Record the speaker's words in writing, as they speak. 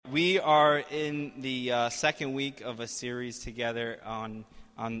We are in the second week of a series together on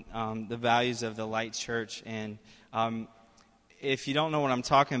the values of the Light Church, and if you don't know what I'm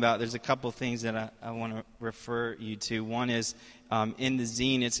talking about, there's a couple things that I want to refer you to. One is in the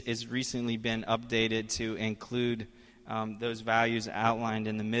zine, it's recently been updated to include those values outlined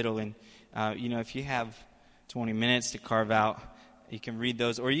in the middle, and if you have 20 minutes to carve out, you can read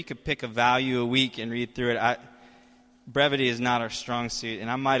those, or you could pick a value a week and read through it. Brevity is not our strong suit, and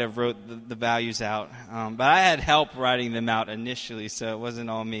I might have wrote the values out, but I had help writing them out initially, so it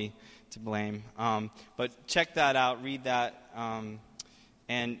wasn't all me to blame. But check that out, read that,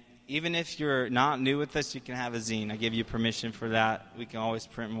 and even if you're not new with us, you can have a zine. I give you permission for that. We can always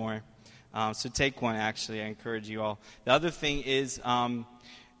print more. So take one, actually. I encourage you all. The other thing is,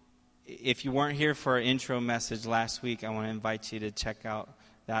 if you weren't here for our intro message last week, I want to invite you to check out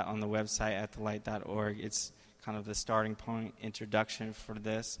that on the website at thelight.org. It's kind of the starting point, introduction for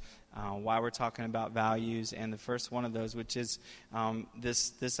this, why we're talking about values, and the first one of those, which is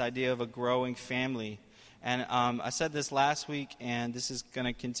this idea of a growing family. And I said this last week, and this is going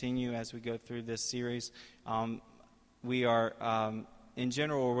to continue as we go through this series. We are, in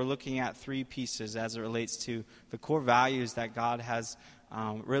general, we're looking at three pieces as it relates to the core values that God has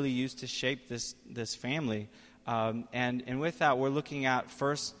really used to shape this family. And with that, we're looking at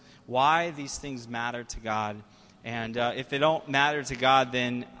first why these things matter to God. And if they don't matter to God,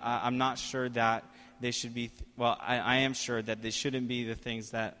 then I'm not sure that they should be, I am sure that they shouldn't be the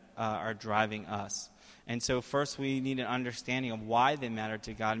things that are driving us. And so first we need an understanding of why they matter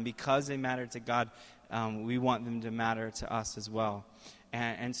to God. And because they matter to God, we want them to matter to us as well.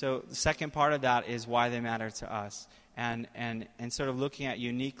 And so the second part of that is why they matter to us. And sort of looking at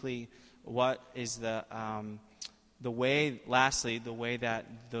uniquely what is the way that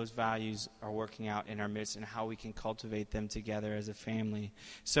those values are working out in our midst and how we can cultivate them together as a family.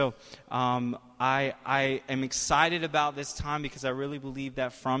 So I am excited about this time because I really believe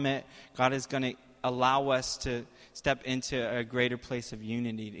that from it, God is going to allow us to step into a greater place of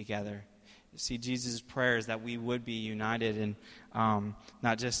unity together. You see, Jesus' prayer is that we would be united, and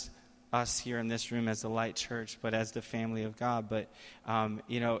not just us here in this room as the Light Church, but as the family of God. But,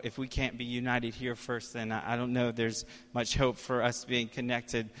 if we can't be united here first, then I don't know if there's much hope for us being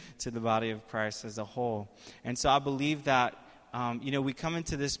connected to the body of Christ as a whole. And so I believe that, we come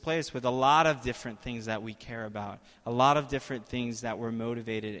into this place with a lot of different things that we care about, a lot of different things that we're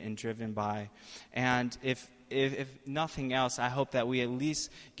motivated and driven by. And if nothing else, I hope that we at least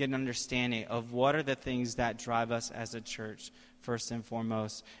get an understanding of what are the things that drive us as a church, first and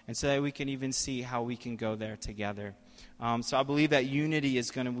foremost, and so that we can even see how we can go there together. So I believe that unity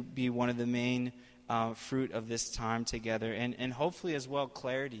is going to be one of the main fruit of this time together, and hopefully as well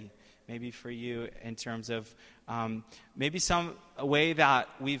clarity, maybe for you in terms of maybe some way that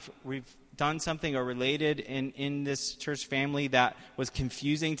we've done something or related in this church family that was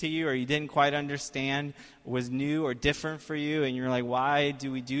confusing to you or you didn't quite understand, was new or different for you, and you're like, why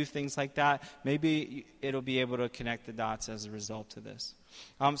do we do things like that? Maybe it'll be able to connect the dots as a result of this.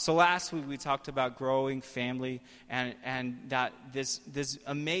 So last week we talked about growing family and that this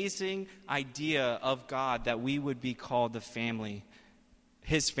amazing idea of God that we would be called the family,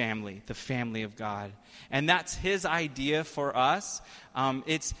 His family, the family of God. And that's His idea for us.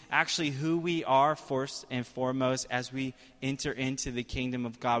 It's actually who we are first and foremost as we enter into the kingdom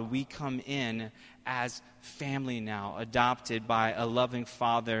of God. We come in as family now, adopted by a loving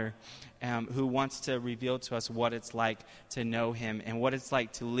Father who wants to reveal to us what it's like to know Him and what it's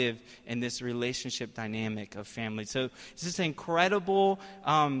like to live in this relationship dynamic of family. So it's this incredible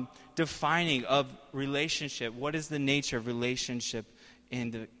defining of relationship. What is the nature of relationship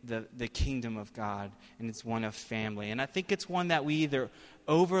in the kingdom of God? And it's one of family. And I think it's one that we either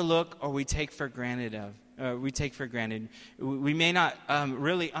overlook or we take for granted We may not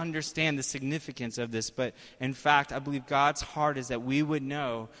really understand the significance of this, but in fact, I believe God's heart is that we would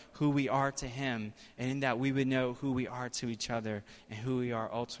know who we are to Him, and in that we would know who we are to each other and who we are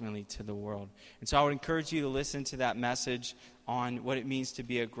ultimately to the world. And so I would encourage you to listen to that message on what it means to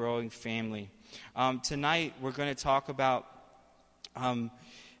be a growing family. Tonight, we're going to talk about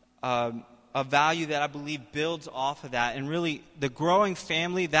a value that I believe builds off of that. And really, the growing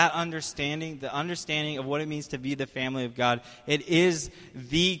family, that understanding, the understanding of what it means to be the family of God, it is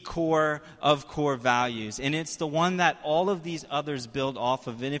the core of core values. And it's the one that all of these others build off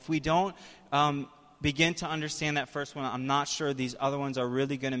of. And if we don't begin to understand that first one, I'm not sure these other ones are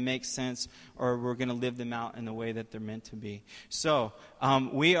really going to make sense or we're going to live them out in the way that they're meant to be. So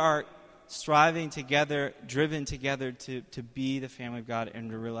we are striving together, driven together to be the family of God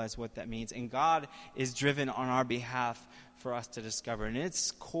and to realize what that means. And God is driven on our behalf for us to discover, and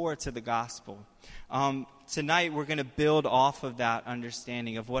it's core to the gospel. Tonight, we're going to build off of that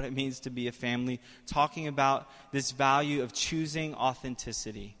understanding of what it means to be a family, talking about this value of choosing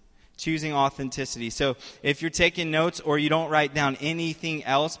authenticity. Choosing authenticity. So if you're taking notes or you don't write down anything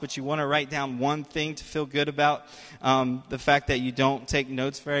else, but you want to write down one thing to feel good about the fact that you don't take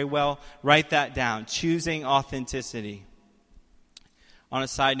notes very well, write that down. Choosing authenticity. On a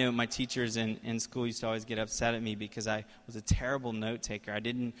side note, my teachers in school used to always get upset at me because I was a terrible note taker. I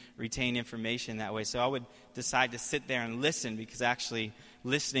didn't retain information that way. So I would decide to sit there and listen, because actually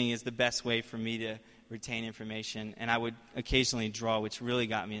listening is the best way for me to retain information. And I would occasionally draw, which really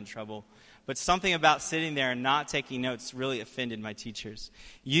got me in trouble. But something about sitting there and not taking notes really offended my teachers.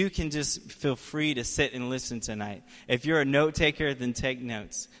 You can just feel free to sit and listen tonight. If you're a note taker, then take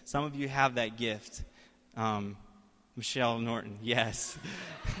notes. Some of you have that gift. Michelle Norton, yes.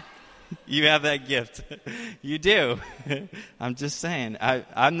 You have that gift. You do. I'm just saying.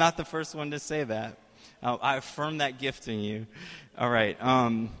 I'm not the first one to say that. I affirm that gift in you. All right.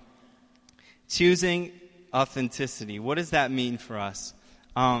 Choosing authenticity. What does that mean for us?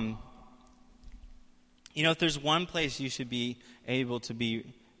 If there's one place you should be able to be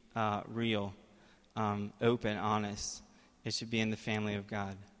real, open, honest, it should be in the family of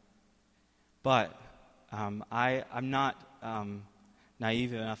God. But I'm not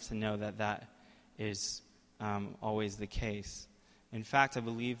naive enough to know that is always the case. In fact, I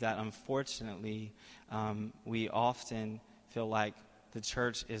believe that, unfortunately, we often feel like the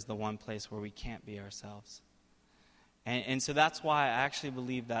church is the one place where we can't be ourselves. And so that's why I actually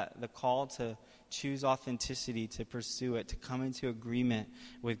believe that the call to choose authenticity, to pursue it, to come into agreement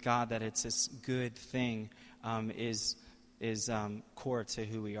with God that it's this good thing is core to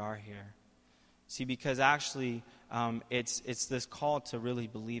who we are here. See, because actually it's this call to really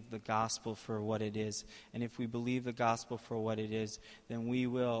believe the gospel for what it is. And if we believe the gospel for what it is, then we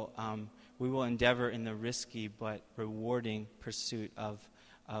will endeavor in the risky but rewarding pursuit of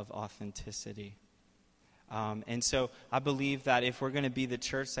authenticity. And so I believe that if we're going to be the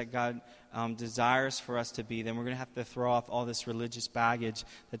church that God desires for us to be, then we're going to have to throw off all this religious baggage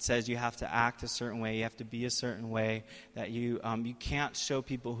that says you have to act a certain way, you have to be a certain way, that you can't show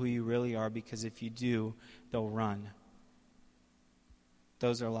people who you really are, because if you do, they'll run.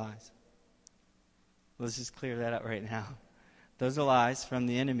 Those are lies. Let's just clear that up right now. Those are lies from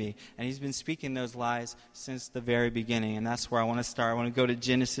the enemy. And he's been speaking those lies since the very beginning. And that's where I want to start. I want to go to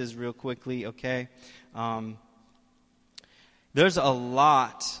Genesis real quickly, okay? There's a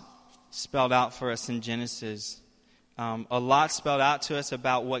lot spelled out for us in Genesis. A lot spelled out to us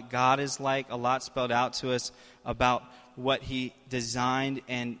about what God is like. A lot spelled out to us about what he designed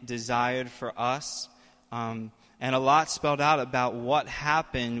and desired for us. And a lot spelled out about what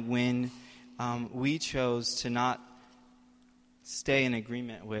happened when we chose to not stay in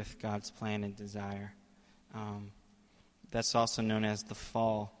agreement with God's plan and desire. That's also known as the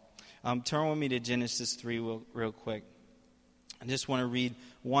fall. Turn with me to Genesis 3 real quick. I just want to read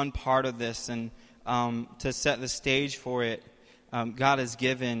one part of this, and to set the stage for it, God has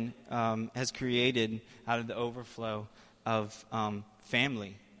created out of the overflow of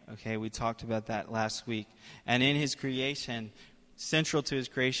family. Okay, we talked about that last week. And in his creation, central to his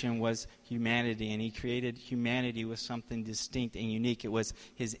creation was humanity, and he created humanity with something distinct and unique. It was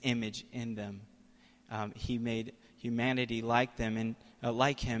his image in them. He made humanity like them and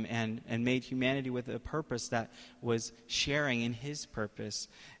like him, and made humanity with a purpose that was sharing in his purpose.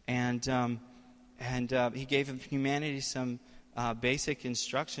 And he gave humanity some basic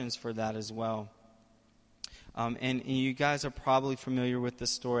instructions for that as well. And you guys are probably familiar with the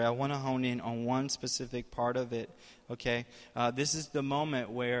story. I want to hone in on one specific part of it. Okay, this is the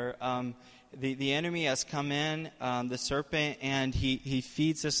moment where the enemy has come in, the serpent, and he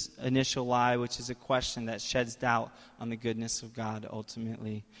feeds this initial lie, which is a question that sheds doubt on the goodness of God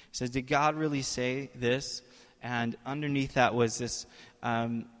ultimately. He says, did God really say this? And underneath that was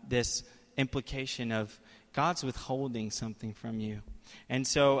this implication of God's withholding something from you. And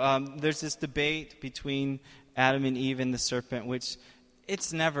so there's this debate between Adam and Eve and the serpent, which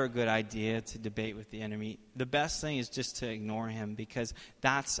it's never a good idea to debate with the enemy. The best thing is just to ignore him, because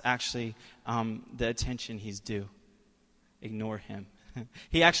that's actually the attention he's due. Ignore him.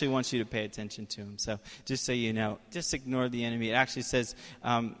 He actually wants you to pay attention to him. So just so you know, just ignore the enemy. It actually says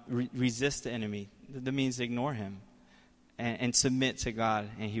resist the enemy. That means ignore him. And submit to God,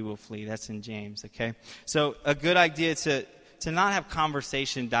 and he will flee. That's in James, okay? So a good idea to not have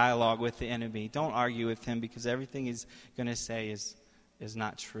conversation, dialogue with the enemy. Don't argue with him, because everything he's going to say is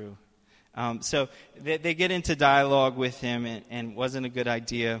not true. So they get into dialogue with him, and wasn't a good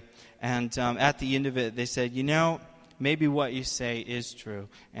idea. And at the end of it, they said, maybe what you say is true.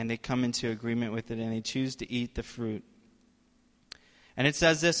 And they come into agreement with it, and they choose to eat the fruit. And it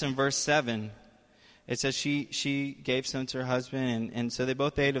says this in verse 7. It says she gave some to her husband, and so they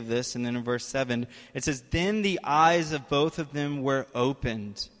both ate of this. And then in verse 7, it says, then the eyes of both of them were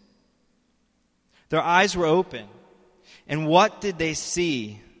opened. Their eyes were open. And what did they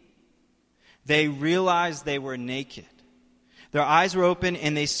see? They realized they were naked. Their eyes were open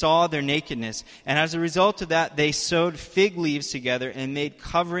and they saw their nakedness. And as a result of that, they sewed fig leaves together and made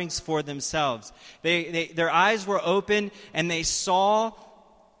coverings for themselves. Their eyes were open and they saw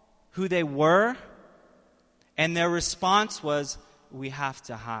who they were. And their response was, we have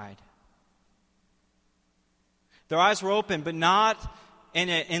to hide. Their eyes were open, but not in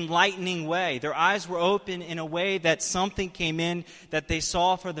an enlightening way. Their eyes were open in a way that something came in that they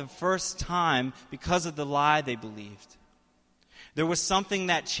saw for the first time because of the lie they believed. There was something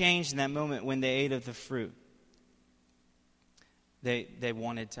that changed in that moment when they ate of the fruit. They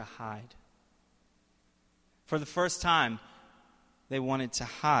wanted to hide. For the first time, they wanted to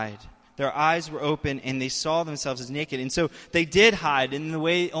hide. Their eyes were open and they saw themselves as naked. And so they did hide in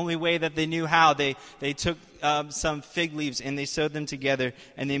the only way that they knew how. They took some fig leaves and they sewed them together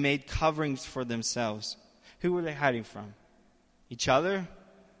and they made coverings for themselves. Who were they hiding from? Each other?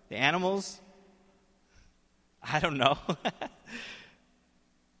 The animals? I don't know.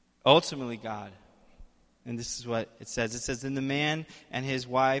 Ultimately, God. And this is what it says. It says, then the man and his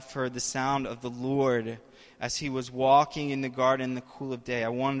wife heard the sound of the Lord as he was walking in the garden in the cool of day. I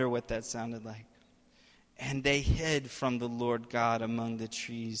wonder what that sounded like. And they hid from the Lord God among the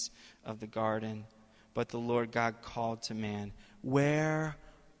trees of the garden. But the Lord God called to man, where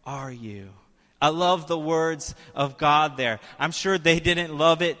are you? I love the words of God there. I'm sure they didn't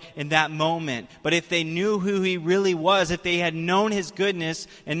love it in that moment. But if they knew who he really was, if they had known his goodness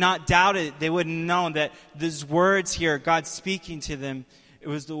and not doubted it, they would have known that these words here, God speaking to them, it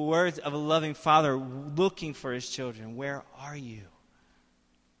was the words of a loving father looking for his children. Where are you?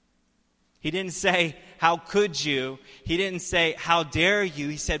 He didn't say, how could you? He didn't say, how dare you?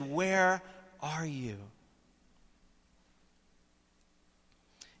 He said, where are you?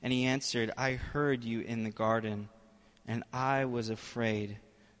 And he answered, I heard you in the garden, and I was afraid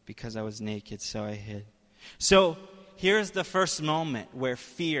because I was naked, so I hid. So here's the first moment where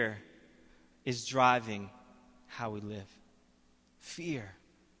fear is driving how we live. Fear.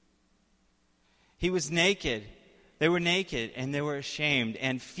 He was naked. They were naked, and they were ashamed,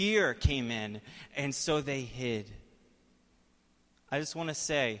 and fear came in, and so they hid. I just want to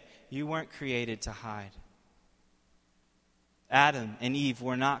say, you weren't created to hide. Adam and Eve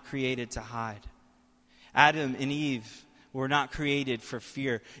were not created to hide. Adam and Eve were not created for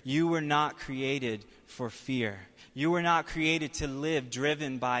fear. You were not created for fear. You were not created to live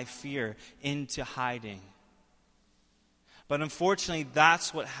driven by fear into hiding. But unfortunately,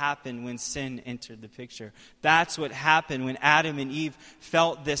 that's what happened when sin entered the picture. That's what happened when Adam and Eve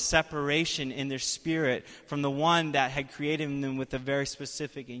felt this separation in their spirit from the one that had created them with a very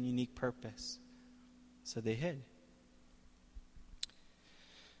specific and unique purpose. So they hid.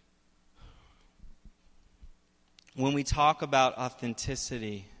 When we talk about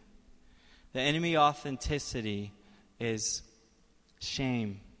authenticity, the enemy authenticity is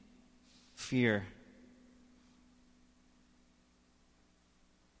shame, fear,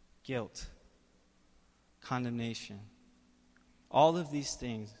 guilt, condemnation. All of these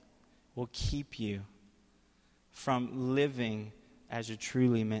things will keep you from living as you're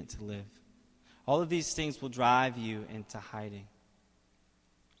truly meant to live. All of these things will drive you into hiding.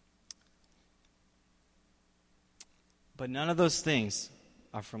 But none of those things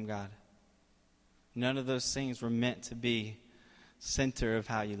are from God. None of those things were meant to be center of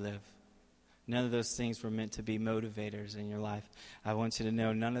how you live. None of those things were meant to be motivators in your life. I want you to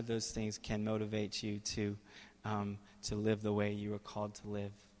know none of those things can motivate you to live the way you were called to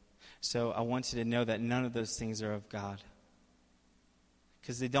live. So I want you to know that none of those things are of God.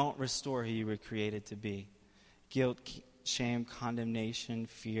 Because they don't restore who you were created to be. Guilt, shame, condemnation,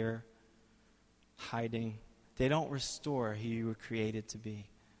 fear, hiding. They don't restore who you were created to be.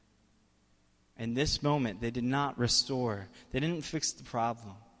 In this moment, they did not restore. They didn't fix the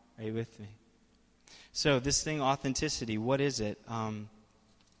problem. Are you with me? So this thing, authenticity, what is it? I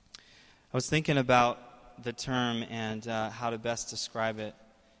was thinking about the term and how to best describe it.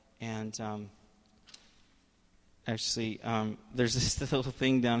 And actually, there's this little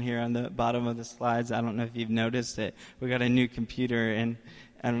thing down here on the bottom of the slides. I don't know if you've noticed it. We got a new computer, and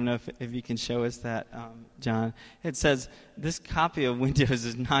I don't know if you can show us that, John. It says, this copy of Windows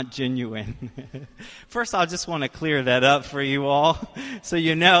is not genuine. First, I just want to clear that up for you all so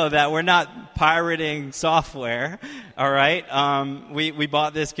you know that we're not pirating software, all right? We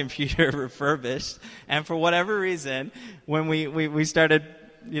bought this computer refurbished, and for whatever reason, when we started,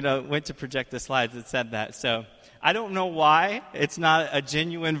 went to project the slides, it said that. So I don't know why it's not a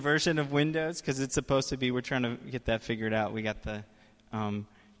genuine version of Windows, because it's supposed to be. We're trying to get that figured out. We got the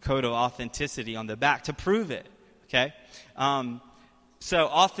code of authenticity on the back to prove it, okay? So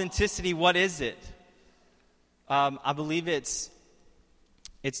authenticity, what is it? I believe it's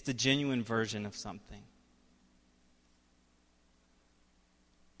the genuine version of something.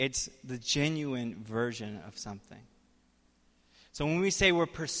 It's the genuine version of something. So when we say we're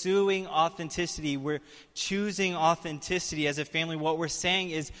pursuing authenticity, we're choosing authenticity as a family, what we're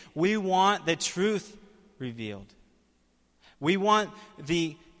saying is we want the truth revealed. We want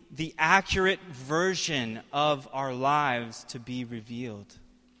the accurate version of our lives to be revealed.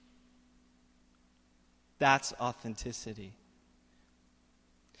 That's authenticity.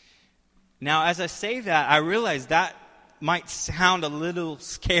 Now, as I say that, I realize that might sound a little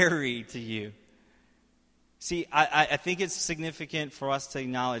scary to you. See, I think it's significant for us to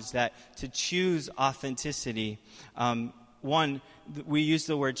acknowledge that to choose authenticity, one, we use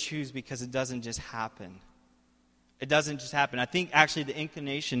the word choose because it doesn't just happen. It doesn't just happen. I think actually the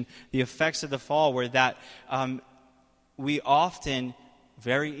inclination, the effects of the fall were that we often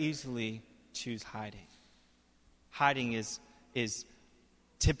very easily choose hiding. Hiding is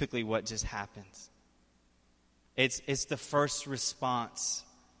typically what just happens. It's the first response.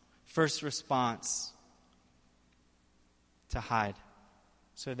 First response to hide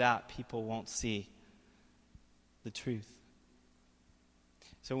so that people won't see the truth.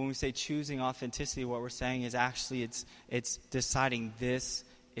 So when we say choosing authenticity, what we're saying is actually it's deciding this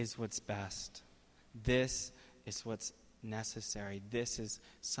is what's best. This is what's necessary. This is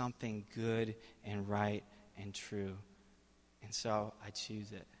something good and right and true. And so I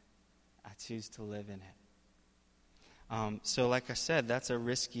choose it. I choose to live in it. So like I said, that's a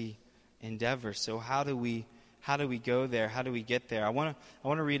risky endeavor. So how do we go there? How do we get there? I want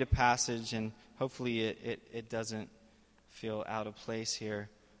to read a passage, and hopefully it doesn't feel out of place here.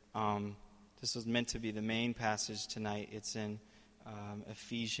 This was meant to be the main passage tonight. It's in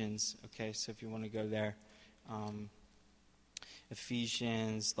Ephesians. Okay, so if you want to go there,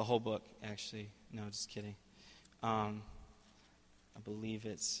 Ephesians, the whole book, actually. No, just kidding. I believe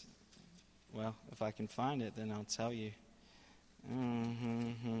it's, well, if I can find it, then I'll tell you.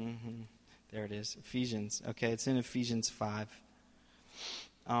 There it is, Ephesians. Okay, it's in Ephesians 5.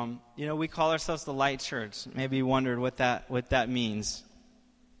 We call ourselves the Light Church. Maybe you wondered what that means.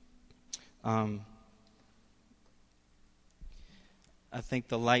 I think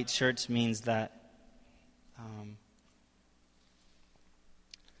the Light Church means that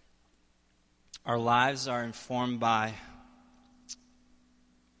our lives are informed by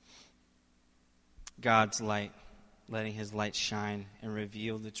God's light, letting His light shine and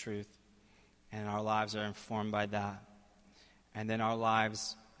reveal the truth. And our lives are informed by that. And then our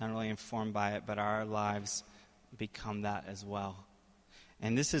lives, not only informed by it, but our lives become that as well.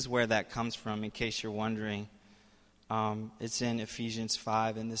 And this is where that comes from, in case you're wondering. It's in Ephesians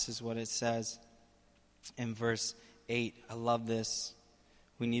 5, and this is what it says in verse 8. I love this.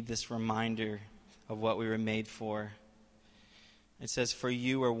 We need this reminder of what we were made for. It says, "For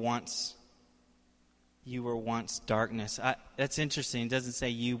you were once darkness." That's interesting. It doesn't say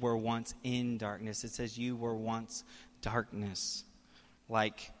you were once in darkness. It says you were once darkness,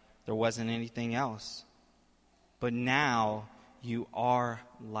 like there wasn't anything else. But now you are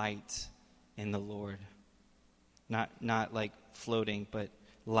light in the Lord. Not like floating, but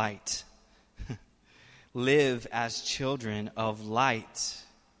light. Live as children of light.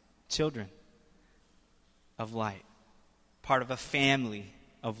 Children of light. Part of a family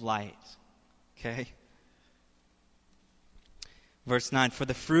of light. Okay? Verse 9, "For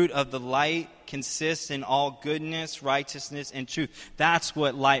the fruit of the light consists in all goodness, righteousness, and truth." That's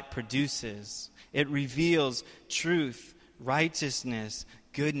what light produces. It reveals truth, righteousness,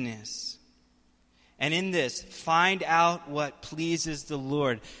 goodness. And in this, find out what pleases the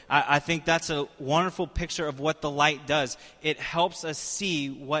Lord. I think that's a wonderful picture of what the light does. It helps us see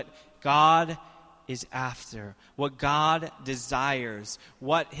what God is after, what God desires,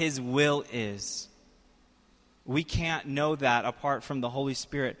 what His will is. We can't know that apart from the Holy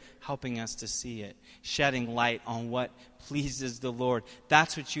Spirit helping us to see it, shedding light on what pleases the Lord.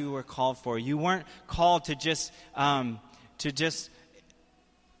 That's what you were called for. You weren't called to just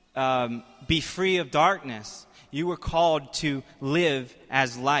be free of darkness. You were called to live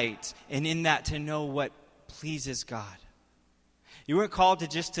as light, and in that to know what pleases God. You weren't called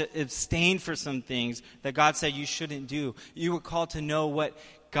to abstain for some things that God said you shouldn't do. You were called to know what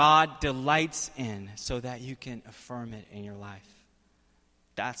God delights in so that you can affirm it in your life.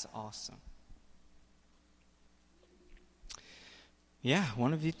 That's awesome. Yeah,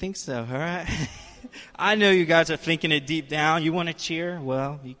 one of you thinks so, all right? I know you guys are thinking it deep down. You want to cheer?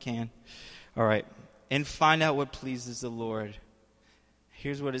 Well, you can. All right. And find out what pleases the Lord.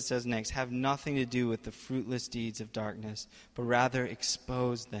 Here's what it says next. Have nothing to do with the fruitless deeds of darkness, but rather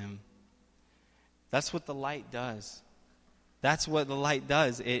expose them. That's what the light does. That's what the light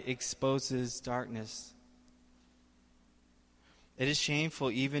does. It exposes darkness. It is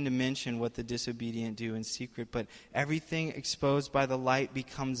shameful even to mention what the disobedient do in secret, but everything exposed by the light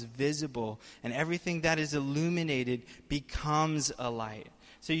becomes visible, and everything that is illuminated becomes a light.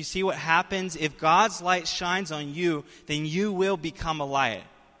 So you see what happens? If God's light shines on you, then you will become a light.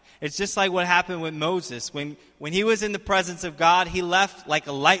 It's just like what happened with Moses. When he was in the presence of God, he left like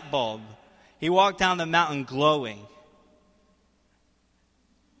a light bulb. He walked down the mountain glowing.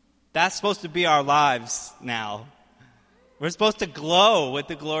 That's supposed to be our lives now. We're supposed to glow with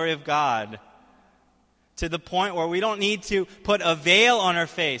the glory of God to the point where we don't need to put a veil on our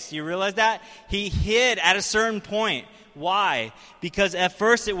face. Do you realize that? He hid at a certain point. Why? Because at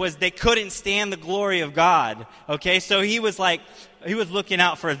first it was they couldn't stand the glory of God. Okay, so he was looking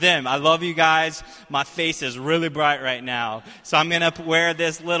out for them. I love you guys. My face is really bright right now. So I'm going to wear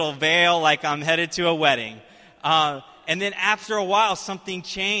this little veil like I'm headed to a wedding. And then after a while, something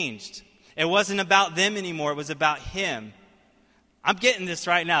changed. It wasn't about them anymore. It was about him. I'm getting this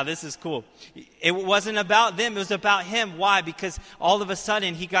right now. This is cool. It wasn't about them. It was about him. Why? Because all of a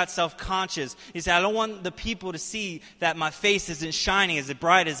sudden he got self-conscious. He said, I don't want the people to see that my face isn't shining as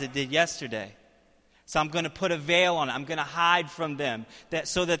bright as it did yesterday. So I'm going to put a veil on it. I'm going to hide from them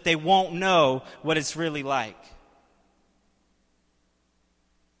so that they won't know what it's really like.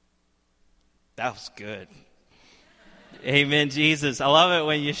 That was good. Amen, Jesus. I love it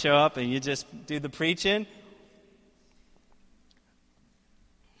when you show up and you just do the preaching.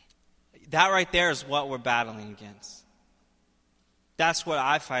 That right there is what we're battling against. That's what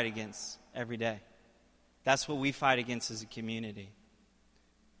I fight against every day. That's what we fight against as a community.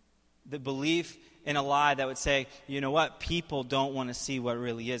 The belief in a lie that would say, you know what, people don't want to see what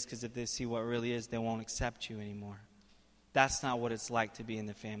really is, because if they see what really is, they won't accept you anymore. That's not what it's like to be in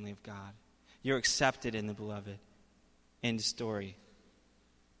the family of God. You're accepted in the beloved. End story.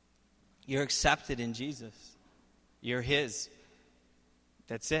 You're accepted in Jesus. You're his.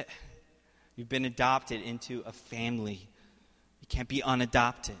 That's it. You've been adopted into a family. You can't be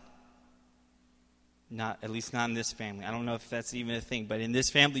unadopted. At least not in this family. I don't know if that's even a thing, but in this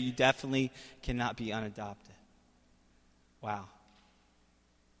family, you definitely cannot be unadopted. Wow.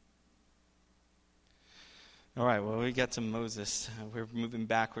 All right, well, we got to Moses. We're moving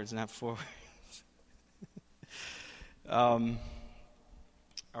backwards, not forwards. All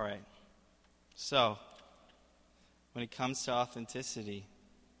right. So, when it comes to authenticity,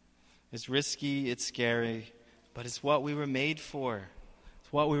 it's risky, it's scary, but it's what we were made for.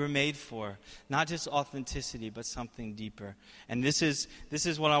 It's what we were made for. Not just authenticity, but something deeper. And this is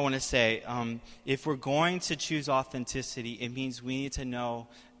what I want to say. If we're going to choose authenticity, it means we need to know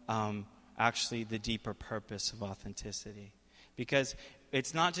actually the deeper purpose of authenticity. Because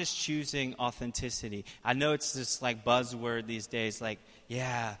it's not just choosing authenticity. I know it's just like buzzword these days, like,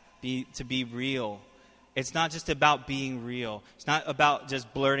 to be real. It's not just about being real. It's not about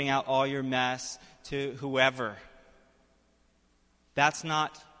just blurting out all your mess to whoever. That's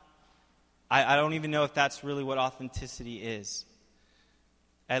not, I don't even know if that's really what authenticity is.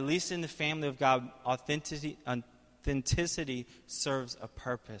 At least in the family of God, authenticity serves a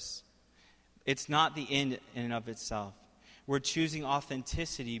purpose. It's not the end in and of itself. We're choosing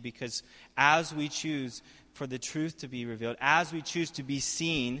authenticity because as we choose for the truth to be revealed, as we choose to be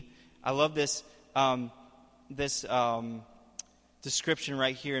seen, I love this description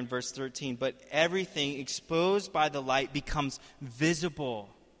right here in verse 13. But everything exposed by the light becomes visible.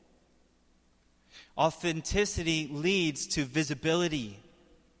 Authenticity leads to visibility.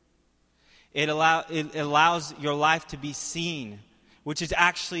 It allows your life to be seen, which is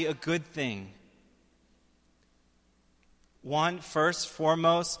actually a good thing. First,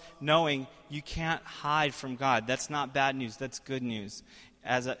 foremost, knowing you can't hide from God. That's not bad news. That's good news.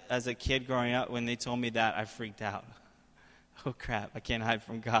 As a kid growing up, when they told me that, I freaked out. Oh, crap, I can't hide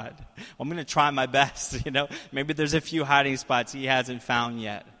from God. Well, I'm going to try my best, Maybe there's a few hiding spots he hasn't found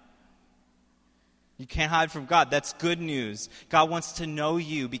yet. You can't hide from God. That's good news. God wants to know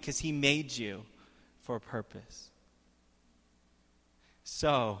you because he made you. for a purpose.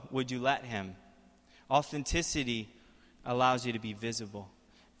 So, would you let him? Authenticity allows you to be visible.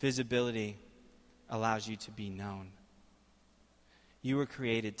 Visibility allows you to be known. You were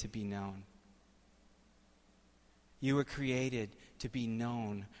created to be known. You were created to be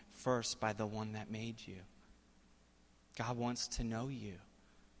known first by the one that made you. God wants to know you.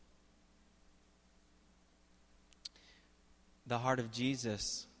 The heart of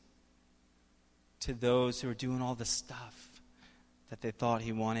Jesus to those who are doing all the stuff that they thought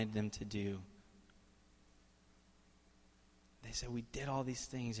he wanted them to do. They said, we did all these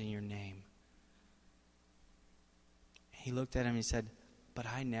things in your name. He looked at him and he said, but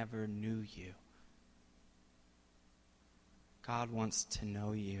I never knew you. God wants to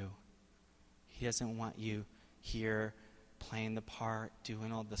know you. He doesn't want you here playing the part,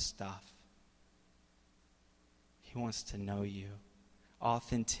 doing all the stuff. He wants to know you.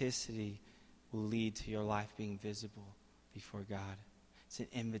 Authenticity will lead to your life being visible before God. It's an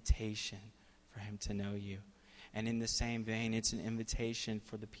invitation for him to know you. And in the same vein, it's an invitation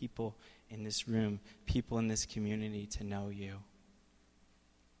for the people in this room, people in this community to know you.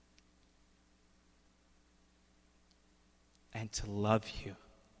 And to love you.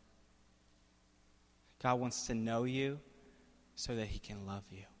 God wants to know you so that he can love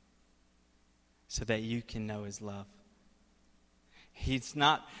you. So that you can know his love. He's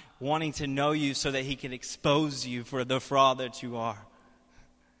not wanting to know you so that he can expose you for the fraud that you are.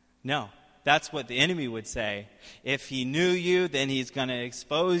 No, that's what the enemy would say. If he knew you, then he's going to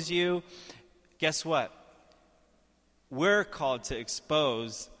expose you. Guess what? We're called to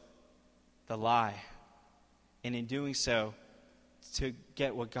expose the lie. And in doing so, to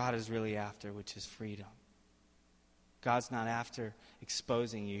get what God is really after, which is freedom. God's not after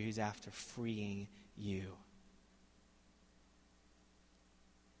exposing you. He's after freeing you.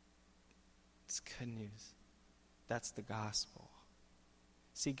 It's good news. That's the gospel.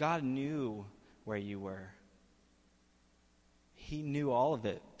 See, God knew where you were. He knew all of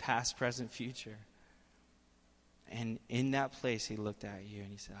it, past, present, future. And in that place, he looked at you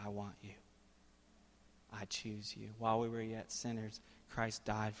and he said, I want you. I choose you. While we were yet sinners, Christ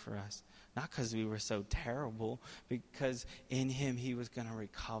died for us. Not because we were so terrible, because in him he was going to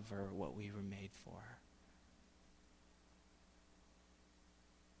recover what we were made for.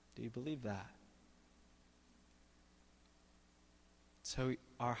 Do you believe that? So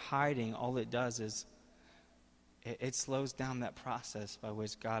our hiding, all it does is it slows down that process by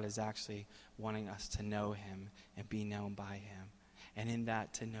which God is actually wanting us to know him and be known by him. And in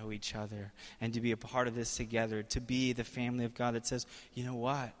that, to know each other and to be a part of this together, to be the family of God that says, you know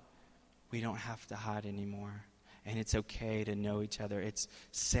what? We don't have to hide anymore. And it's okay to know each other. It's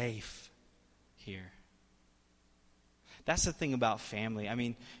safe here. That's the thing about family. I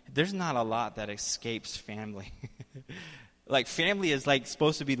mean, there's not a lot that escapes family. Like, family is like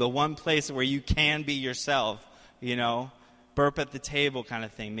supposed to be the one place where you can be yourself, you know, burp at the table kind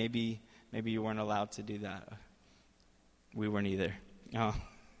of thing. Maybe you weren't allowed to do that. We weren't either. Oh.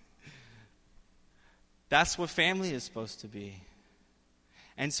 That's what family is supposed to be.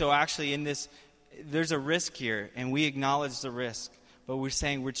 And so actually in this, there's a risk here, and we acknowledge the risk, but we're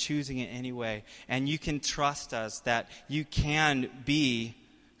saying we're choosing it anyway. And you can trust us that you can be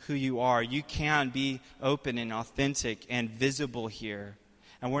who you are. You can be open and authentic and visible here.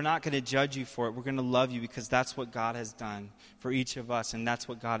 And we're not going to judge you for it. We're going to love you because that's what God has done for each of us, and that's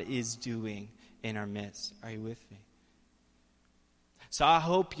what God is doing in our midst. Are you with me? So I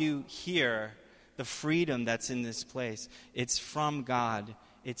hope you hear the freedom that's in this place. It's from God.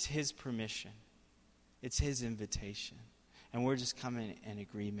 It's his permission. It's his invitation. And we're just coming in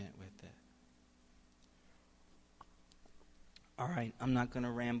agreement with it. All right, I'm not going to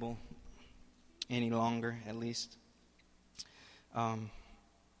ramble any longer, at least.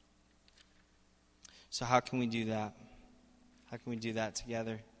 So how can we do that? How can we do that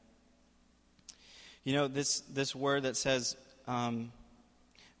together? You know, this word that says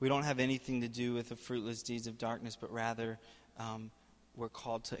we don't have anything to do with the fruitless deeds of darkness, but rather we're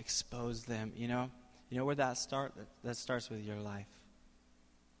called to expose them. You know where that starts? That starts with your life.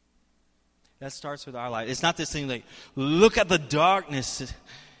 That starts with our life. It's not this thing like, look at the darkness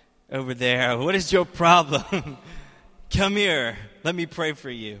over there. What is your problem? Come here. Let me pray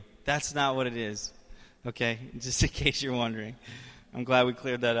for you. That's not what it is. Okay? Just in case you're wondering. I'm glad we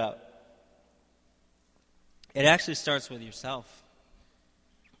cleared that up. It actually starts with yourself.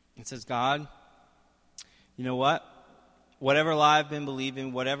 It says, God, you know what? Whatever lie I've been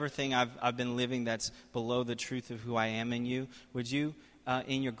believing, whatever thing I've been living that's below the truth of who I am in you, would you,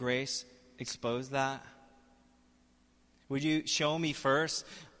 in your grace, expose that? Would you show me first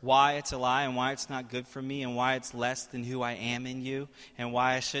why it's a lie and why it's not good for me and why it's less than who I am in you and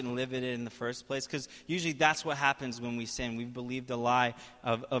why I shouldn't live it in the first place. Because usually that's what happens when we sin. We've believed a lie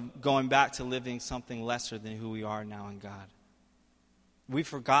of going back to living something lesser than who we are now in God. We've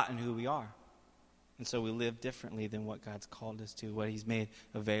forgotten who we are. And so we live differently than what God's called us to, what he's made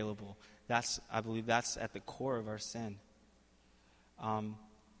available. I believe that's at the core of our sin.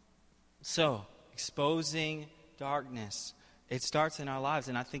 So, exposing darkness. It starts in our lives,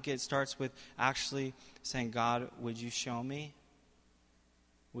 and I think it starts with actually saying, God, would you show me?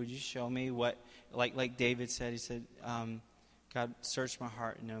 Would you show me what, like David said, he said, God, search my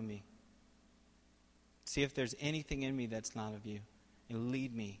heart and know me. See if there's anything in me that's not of you, and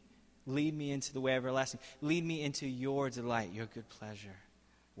lead me. Lead me into the way everlasting. Lead me into your delight, your good pleasure,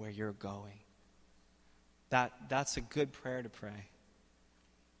 where you're going. That's a good prayer to pray.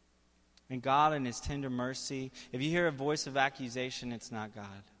 And God in his tender mercy, if you hear a voice of accusation, it's not God.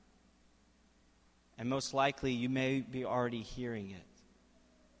 And most likely you may be already hearing it.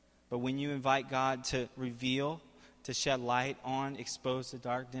 But when you invite God to reveal, to shed light on, expose the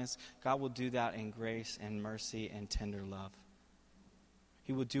darkness, God will do that in grace and mercy and tender love.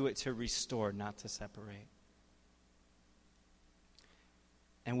 He will do it to restore, not to separate.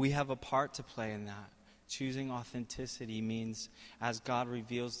 And we have a part to play in that. Choosing authenticity means as God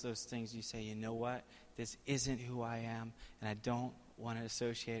reveals those things, you say, you know what? This isn't who I am, and I don't want to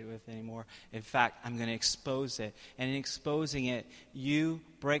associate it with anymore. In fact, I'm going to expose it. And in exposing it, you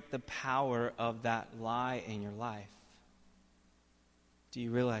break the power of that lie in your life. Do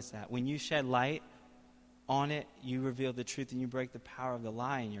you realize that? When you shed light on it, you reveal the truth and you break the power of the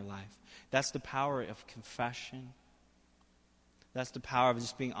lie in your life. That's the power of confession. That's the power of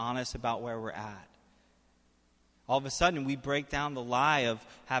just being honest about where we're at. All of a sudden, we break down the lie of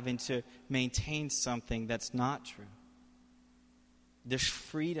having to maintain something that's not true. There's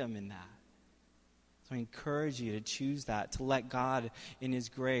freedom in that. So I encourage you to choose that, to let God in his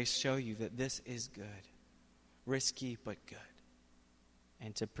grace show you that this is good. Risky, but good.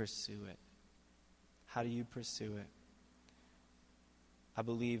 And to pursue it. How do you pursue it? I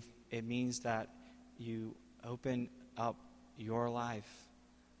believe it means that you open up your life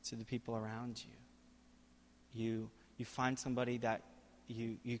to the people around you. You find somebody that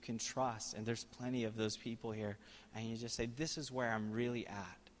you can trust, and there's plenty of those people here, and you just say, this is where I'm really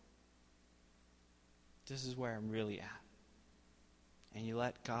at. This is where I'm really at. And you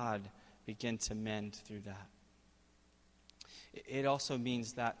let God begin to mend through that. It also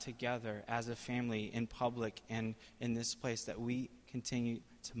means that together as a family in public and in this place that we continue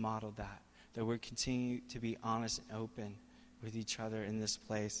to model that we continue to be honest and open with each other in this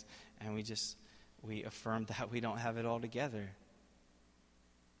place, and we affirm that we don't have it all together.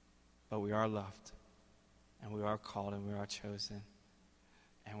 But we are loved, and we are called, and we are chosen.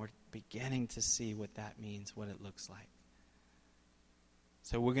 And we're beginning to see what that means, what it looks like.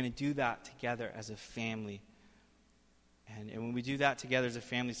 So we're going to do that together as a family. And when we do that together as a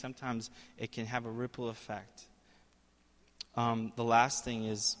family, sometimes it can have a ripple effect. The last thing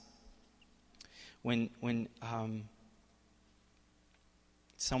is when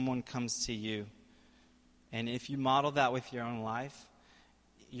someone comes to you, and if you model that with your own life,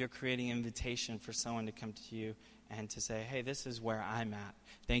 you're creating an invitation for someone to come to you and to say, hey, this is where I'm at.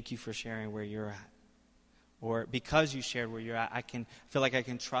 Thank you for sharing where you're at. Or because you shared where you're at, I feel like I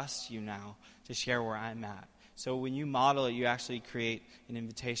can trust you now to share where I'm at. So when you model it, you actually create an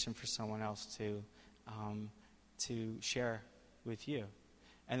invitation for someone else to share with you.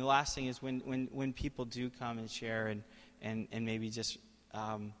 And the last thing is when people do come and share and maybe just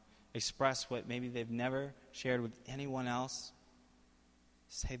express what maybe they've never shared with anyone else,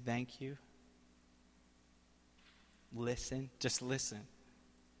 say thank you. Listen, just listen.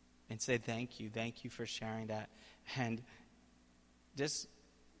 And say thank you for sharing that. And just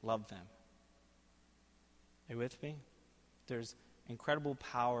love them. Are you with me? There's incredible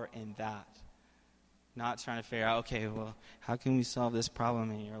power in that. Not trying to figure out, okay, well, how can we solve this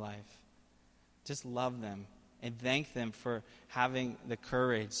problem in your life? Just love them and thank them for having the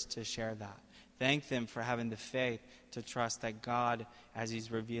courage to share that. Thank them for having the faith to trust that God, as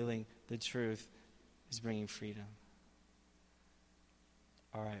he's revealing the truth, is bringing freedom.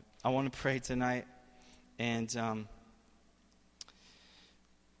 All right. I want to pray tonight. And,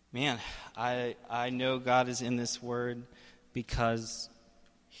 I know God is in this word because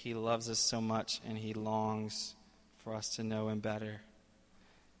he loves us so much and he longs for us to know him better.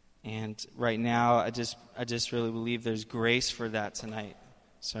 And right now, I just really believe there's grace for that tonight.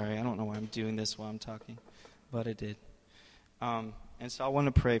 Sorry, I don't know why I'm doing this while I'm talking, but I did. And so I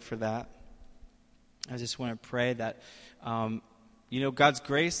want to pray for that. I just want to pray that God's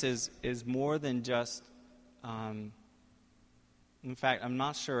grace is more than just, in fact, I'm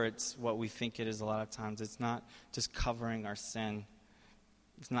not sure it's what we think it is a lot of times. It's not just covering our sin.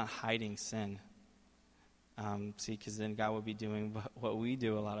 It's not hiding sin. Because then God would be doing what we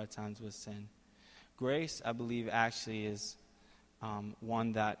do a lot of times with sin. Grace, I believe, actually is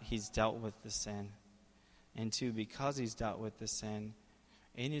one that he's dealt with the sin. And two, because he's dealt with the sin,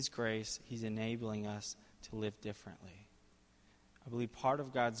 in his grace, he's enabling us to live differently. I believe part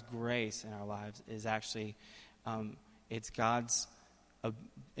of God's grace in our lives is actually, it's God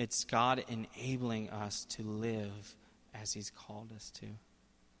enabling us to live as he's called us to.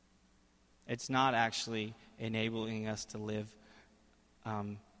 It's not actually enabling us to live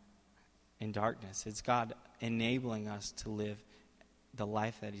in darkness. It's God enabling us to live the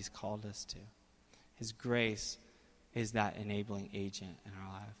life that he's called us to. His grace is that enabling agent in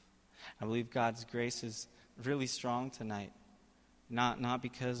our life. I believe God's grace is really strong tonight. Not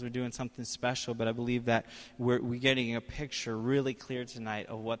because we're doing something special, but I believe that we're getting a picture really clear tonight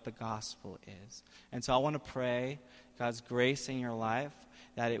of what the gospel is. And so I want to pray God's grace in your life,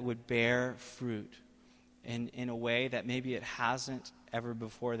 that it would bear fruit in a way that maybe it hasn't ever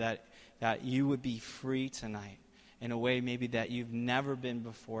before, that you would be free tonight in a way maybe that you've never been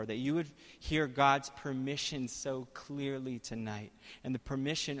before, that you would hear God's permission so clearly tonight, and the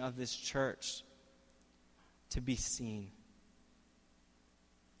permission of this church to be seen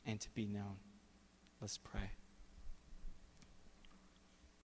and to be known. Let's pray.